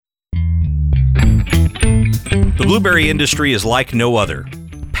The blueberry industry is like no other.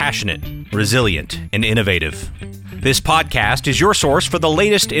 Passionate, resilient, and innovative. This podcast is your source for the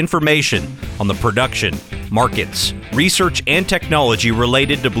latest information on the production, markets, research, and technology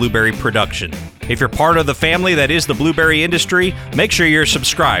related to blueberry production. If you're part of the family that is the blueberry industry, make sure you're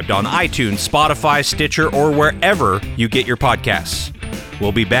subscribed on iTunes, Spotify, Stitcher, or wherever you get your podcasts.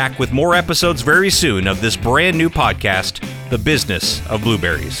 We'll be back with more episodes very soon of this brand new podcast, The Business of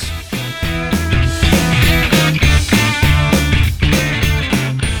Blueberries.